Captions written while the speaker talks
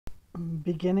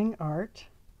Beginning Art,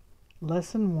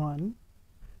 Lesson 1,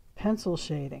 Pencil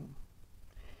Shading.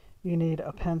 You need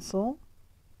a pencil,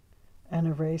 an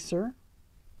eraser,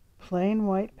 plain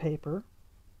white paper,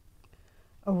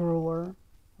 a ruler,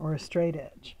 or a straight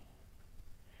edge.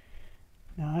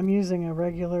 Now I'm using a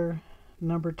regular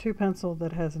number 2 pencil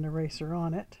that has an eraser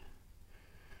on it.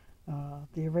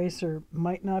 The eraser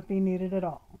might not be needed at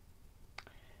all.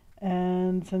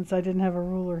 And since I didn't have a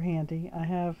ruler handy, I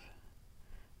have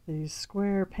these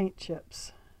square paint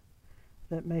chips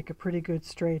that make a pretty good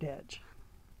straight edge.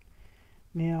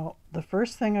 Now, the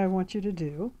first thing I want you to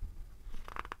do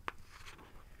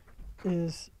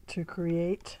is to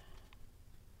create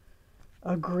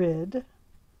a grid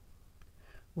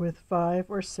with 5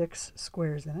 or 6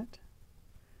 squares in it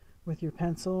with your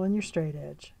pencil and your straight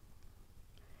edge.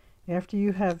 After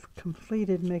you have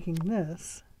completed making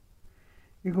this,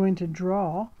 you're going to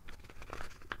draw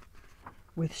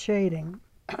with shading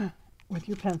with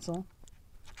your pencil,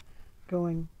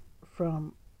 going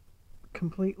from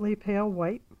completely pale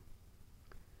white,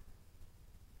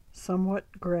 somewhat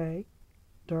gray,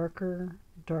 darker,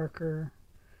 darker,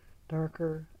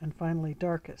 darker, and finally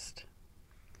darkest.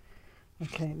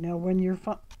 Okay, now when you're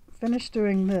finished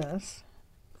doing this,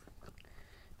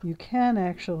 you can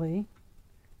actually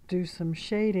do some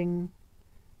shading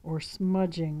or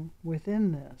smudging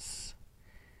within this.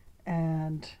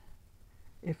 And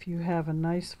if you have a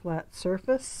nice flat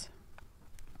surface,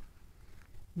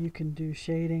 you can do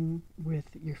shading with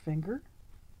your finger,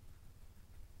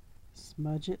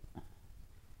 smudge it,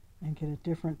 and get a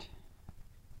different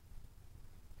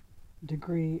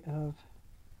degree of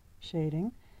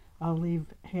shading. I'll leave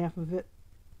half of it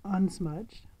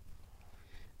unsmudged.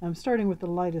 I'm starting with the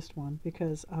lightest one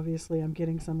because obviously I'm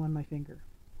getting some on my finger.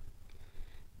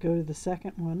 Go to the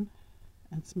second one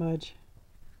and smudge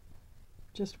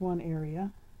just one area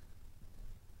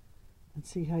and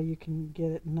see how you can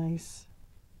get it nice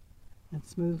and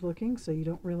smooth looking so you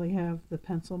don't really have the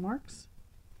pencil marks.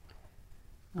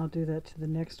 I'll do that to the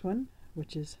next one,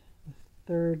 which is the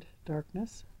third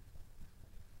darkness.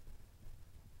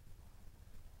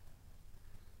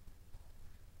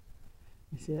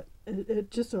 You see it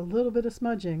just a little bit of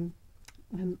smudging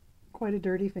and quite a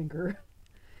dirty finger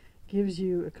gives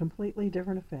you a completely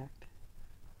different effect.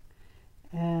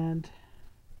 And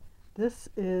this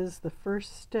is the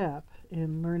first step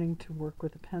in learning to work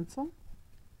with a pencil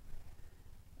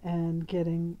and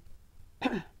getting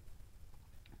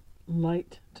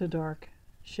light to dark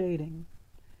shading.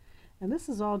 And this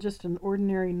is all just an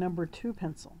ordinary number 2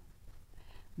 pencil.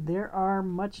 There are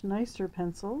much nicer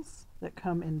pencils that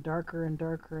come in darker and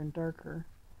darker and darker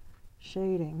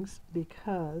shadings,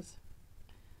 because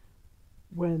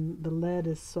when the lead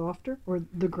is softer, or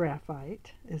the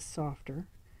graphite is softer,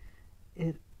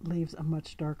 it leaves a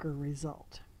much darker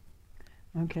result.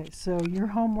 Okay, so your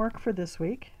homework for this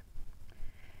week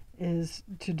is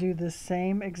to do the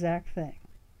same exact thing.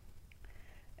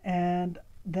 And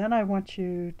then I want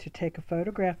you to take a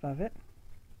photograph of it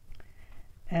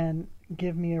and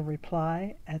give me a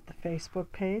reply at the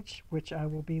Facebook page, which I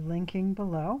will be linking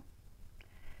below,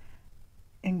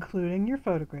 including your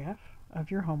photograph of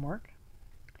your homework.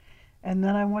 And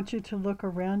then I want you to look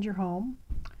around your home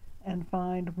and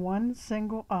find one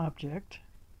single object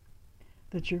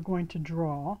that you're going to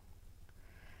draw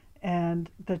and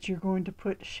that you're going to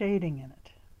put shading in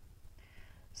it.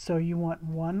 So you want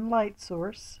one light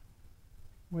source,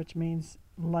 which means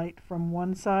light from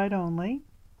one side only,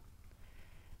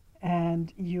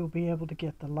 and you'll be able to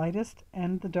get the lightest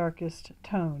and the darkest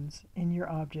tones in your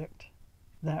object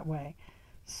that way.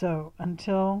 So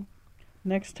until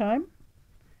next time,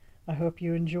 I hope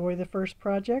you enjoy the first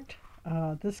project.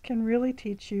 This can really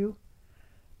teach you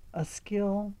a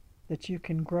skill that you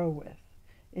can grow with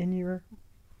in your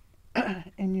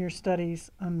in your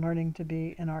studies on learning to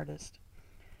be an artist.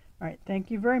 All right,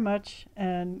 thank you very much,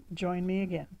 and join me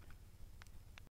again.